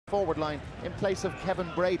forward line in place of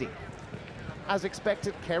Kevin Brady. As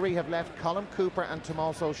expected, Kerry have left Colm Cooper and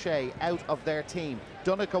Tomás O'Shea out of their team.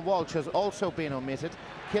 Donncha Walsh has also been omitted.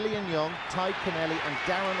 Killian Young, Ty Kennelly and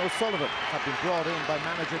Darren O'Sullivan have been brought in by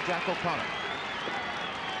manager Jack O'Connor.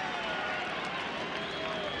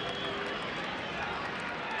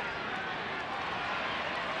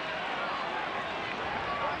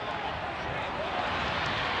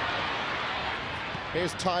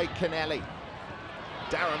 Here's Ty Kennelly.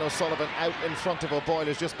 Darren O'Sullivan out in front of O'Boyle,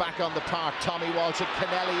 is just back on the park. Tommy Walsh and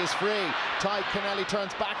Kennelly is free. Ty Kennelly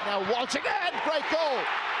turns back now. Walsh again! Great goal!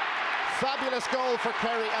 Fabulous goal for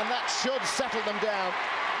Kerry, and that should settle them down.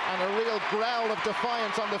 And a real growl of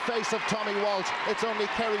defiance on the face of Tommy Walsh. It's only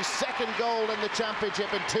Kerry's second goal in the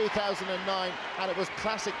championship in 2009, and it was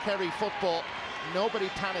classic Kerry football. Nobody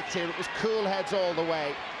panicked here. It was cool heads all the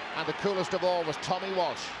way, and the coolest of all was Tommy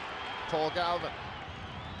Walsh. Paul Galvin.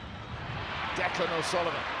 Declan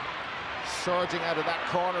O'Sullivan surging out of that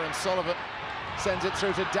corner, and Sullivan sends it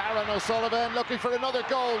through to Darren O'Sullivan, looking for another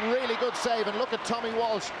goal. Really good save, and look at Tommy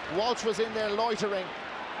Walsh. Walsh was in there loitering.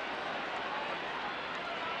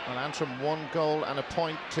 Well, Antrim 1 goal and a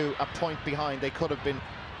point to a point behind. They could have been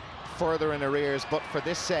further in arrears, but for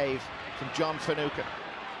this save from John Finucane.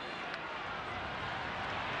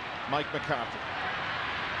 Mike McCarthy.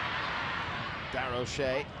 Darragh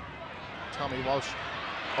O'Shea. Tommy Walsh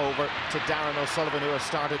over to Darren O'Sullivan, who has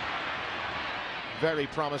started very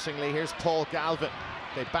promisingly. Here's Paul Galvin.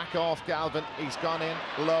 They back off Galvin. He's gone in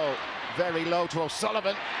low, very low to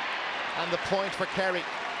O'Sullivan. And the point for Kerry.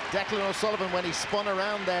 Declan O'Sullivan, when he spun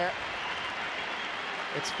around there,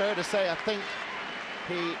 it's fair to say, I think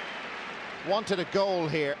he wanted a goal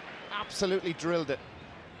here. Absolutely drilled it.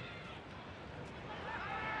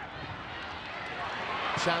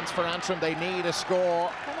 Chance for Antrim. They need a score.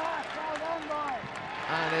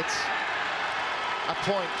 And it's a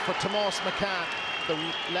point for Tomás McCann, the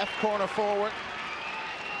left corner forward.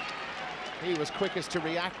 He was quickest to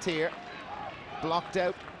react here. Blocked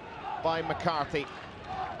out by McCarthy.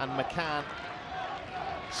 And McCann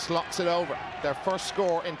slots it over. Their first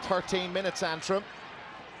score in 13 minutes, Antrim.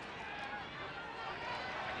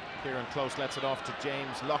 Kieran Close lets it off to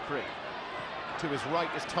James Lockery. To his right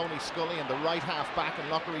is Tony Scully, and the right half back, and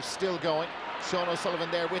Lockery's still going. Sean O'Sullivan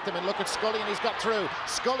there with him, and look at Scully, and he's got through.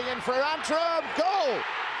 Scully in for Antrim, goal!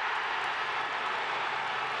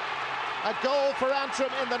 A goal for Antrim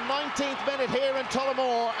in the 19th minute here in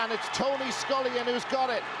Tullamore, and it's Tony Scullion who's got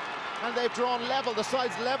it. And they've drawn level, the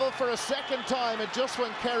side's level for a second time, and just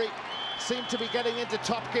when Kerry seemed to be getting into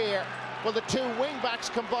top gear. Well, the two wing-backs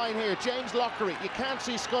combine here. James Lockery, you can't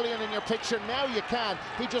see Scullion in your picture, now you can.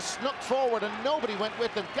 He just snuck forward and nobody went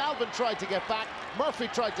with him. Galvin tried to get back, Murphy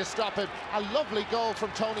tried to stop him. A lovely goal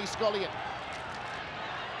from Tony Scullion.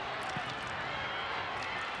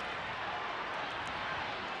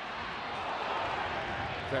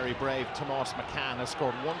 Very brave Tomás McCann has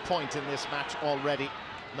scored 1 point in this match already.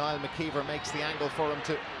 Niall McKeever makes the angle for him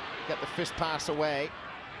to get the fist pass away.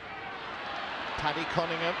 Paddy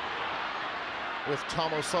Cunningham with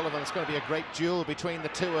Tom O'Sullivan. It's going to be a great duel between the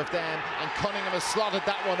two of them, and Cunningham has slotted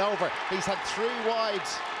that one over. He's had 3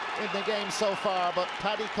 wides in the game so far, but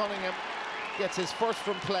Paddy Cunningham gets his first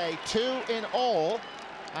from play. 2 in all,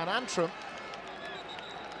 and Antrim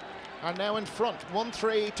are now in front,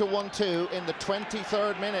 1-3 to 1-2 in the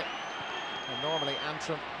 23rd minute. And normally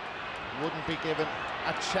Antrim wouldn't be given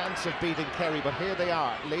a chance of beating Kerry, but here they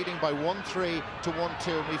are, leading by 1-3 to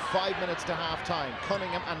 1-2, and we've 5 minutes to half-time.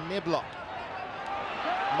 Cunningham and Niblock.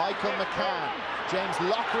 Michael McCann. James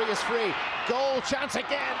Lockery is free. Goal chance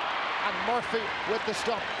again, and Murphy with the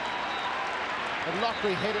stop. And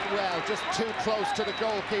Lockery hit it well, just too close to the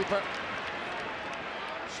goalkeeper.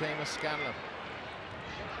 Seamus Scanlon.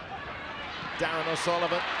 Darren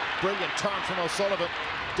O'Sullivan. Brilliant turn from O'Sullivan.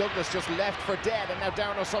 Douglas just left for dead, and now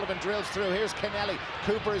Darren O'Sullivan drills through. Here's Kennelly.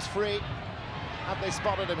 Cooper is free. Have they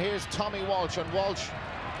spotted him? Here's Tommy Walsh, and Walsh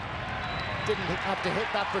didn't have to hit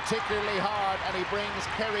that particularly hard, and he brings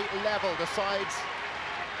Kerry level. The sides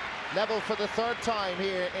level for the 3rd time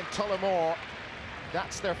here in Tullamore.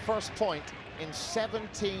 That's their first point in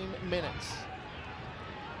 17 minutes.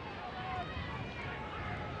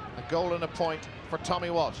 A goal and a point for Tommy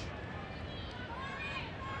Walsh.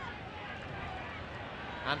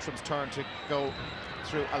 Antrim's turn to go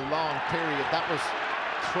through a long period. That was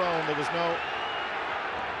thrown. There was no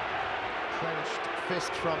clenched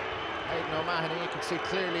fist from Aidan O'Mahony. You can see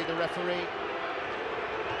clearly the referee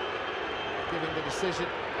giving the decision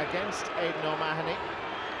against Aidan O'Mahony.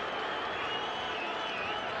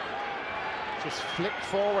 Just flicked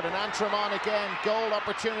forward, and Antrim on again. Goal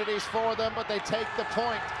opportunities for them, but they take the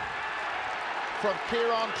point. from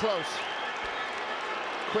Kieran Close.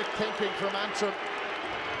 Quick thinking from Antrim.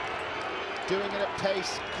 Doing it at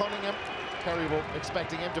pace. Cunningham. Kerry were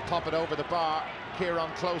expecting him to pop it over the bar. Kieran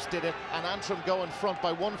Close did it, and Antrim go in front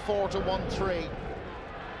by 1-4 to 1-3.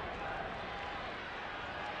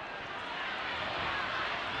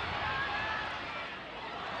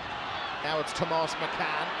 Now it's Tomas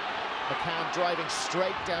McCann. McCann driving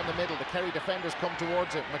straight down the middle. The Kerry defenders come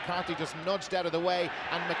towards it. McCarthy just nudged out of the way,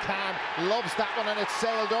 and McCann loves that one, and it's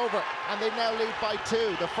sailed over. And they now lead by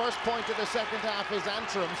 2. The first point of the second half is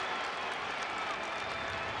Antrim's.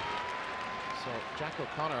 So Jack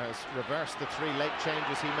O'Connor has reversed the 3 late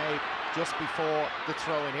changes he made just before the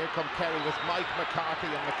throw-in. Here come Kerry with Mike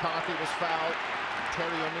McCarthy, and McCarthy was fouled.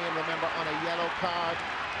 Terry O'Neill, remember, on a yellow card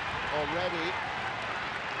already.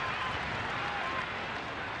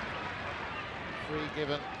 Free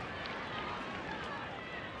given.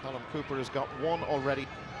 Colin Cooper has got 1 already.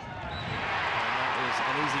 And that is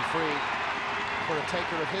an easy free for a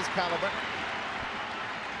taker of his caliber.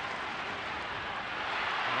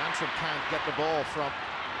 Antrim can't get the ball from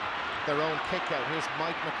their own kick-out. Here's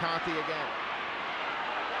Mike McCarthy again.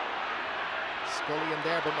 Scully in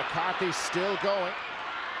there, but McCarthy's still going.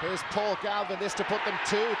 Here's Paul Galvin, this to put them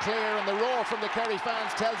 2 clear, and the roar from the Kerry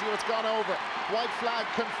fans tells you it's gone over. White flag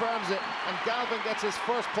confirms it, and Galvin gets his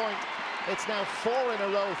first point. It's now 4 in a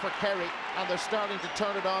row for Kerry, and they're starting to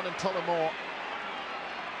turn it on in Tullamore.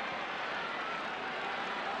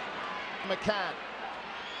 McCann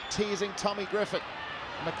teasing Tommy Griffin.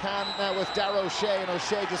 McCann now with Darragh O'Shea, and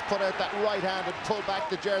O'Shea just put out that right hand and pulled back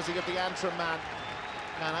the jersey of the Antrim man.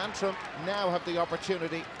 And Antrim now have the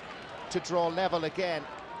opportunity to draw level again.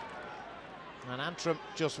 And Antrim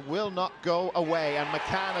just will not go away, and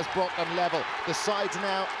McCann has brought them level. The sides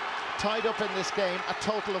now tied up in this game a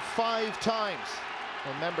total of 5 times.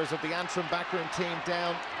 Well, members of the Antrim backroom team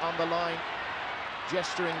down on the line,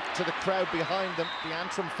 gesturing to the crowd behind them, the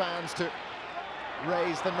Antrim fans, to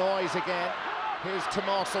raise the noise again. Here's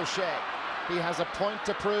Tomas O'Shea. He has a point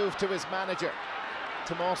to prove to his manager.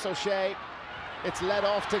 Tomas O'Shea, it's led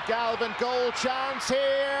off to Galvin. Goal chance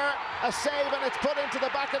here. A save, and it's put into the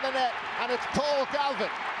back of the net. And it's Paul Galvin.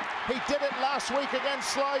 He did it last week against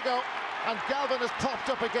Sligo, and Galvin has popped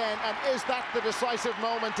up again. And is that the decisive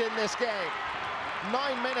moment in this game?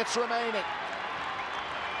 9 minutes remaining.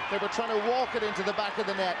 They were trying to walk it into the back of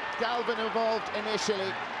the net. Galvin involved initially,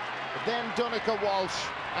 then Donica Walsh,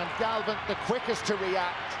 and Galvin the quickest to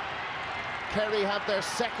react. Kerry have their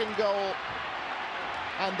second goal,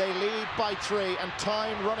 and they lead by 3, and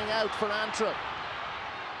time running out for Antrim.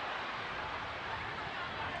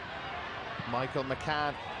 Michael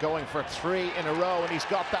McCann going for 3 in a row, and he's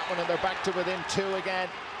got that one, and they're back to within 2 again.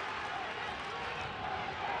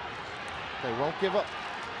 They won't give up.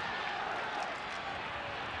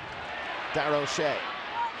 Darragh O'Shea.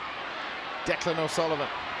 Declan O'Sullivan.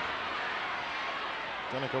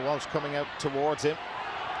 Donica Walsh coming out towards him.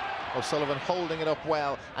 O'Sullivan holding it up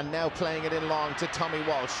well, and now playing it in long to Tommy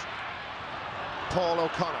Walsh. Paul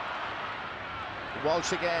O'Connor.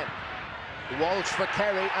 Walsh again. Walsh for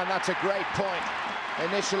Kerry, and that's a great point.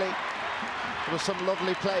 Initially, there was some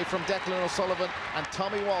lovely play from Declan O'Sullivan, and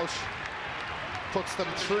Tommy Walsh puts them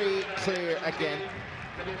 3 clear again.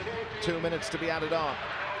 2 minutes to be added on.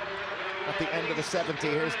 At the end of the 70,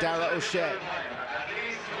 here's Darragh O'Shea.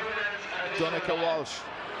 Donica Walsh.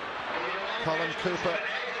 Colin Cooper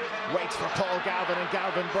waits for Paul Galvin, and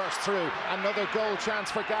Galvin bursts through. Another goal chance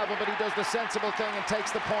for Galvin, but he does the sensible thing and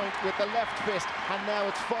takes the point with the left fist, and now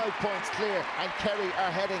it's 5 points clear, and Kerry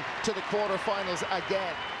are heading to the quarter-finals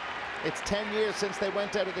again. It's 10 years since they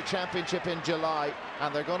went out of the championship in July,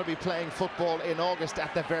 and they're going to be playing football in August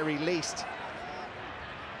at the very least.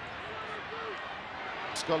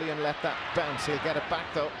 Scullion let that bounce. He'll get it back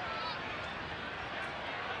though.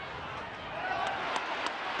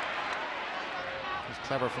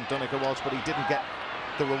 Clever from Donica Walsh, but he didn't get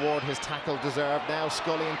the reward his tackle deserved. Now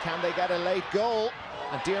Scullion, can they get a late goal?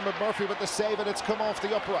 And Diarmuid Murphy with the save, and it's come off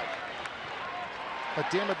the upright.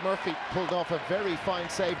 But Diarmuid Murphy pulled off a very fine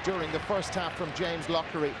save during the first half from James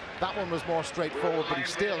Lockery. That one was more straightforward, but he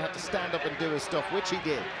still had to stand up and do his stuff, which he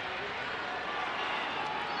did.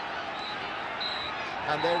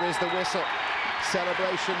 And there is the whistle.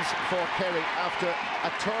 Celebrations for Kerry after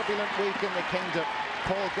a turbulent week in the Kingdom.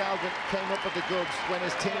 Paul Galvin came up with the goods when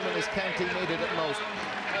his team and his county needed it most.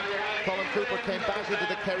 Colin Cooper came back into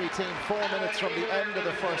the Kerry team 4 minutes from the end of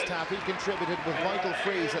the first half. He contributed with vital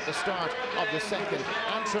frees at the start of the second.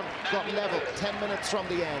 Antrim got level 10 minutes from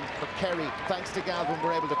the end, but Kerry, thanks to Galvin,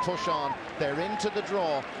 were able to push on. They're into the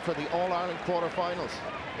draw for the All-Ireland quarter-finals.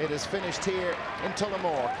 It is finished here in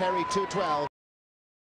Tullamore. Kerry 2-12.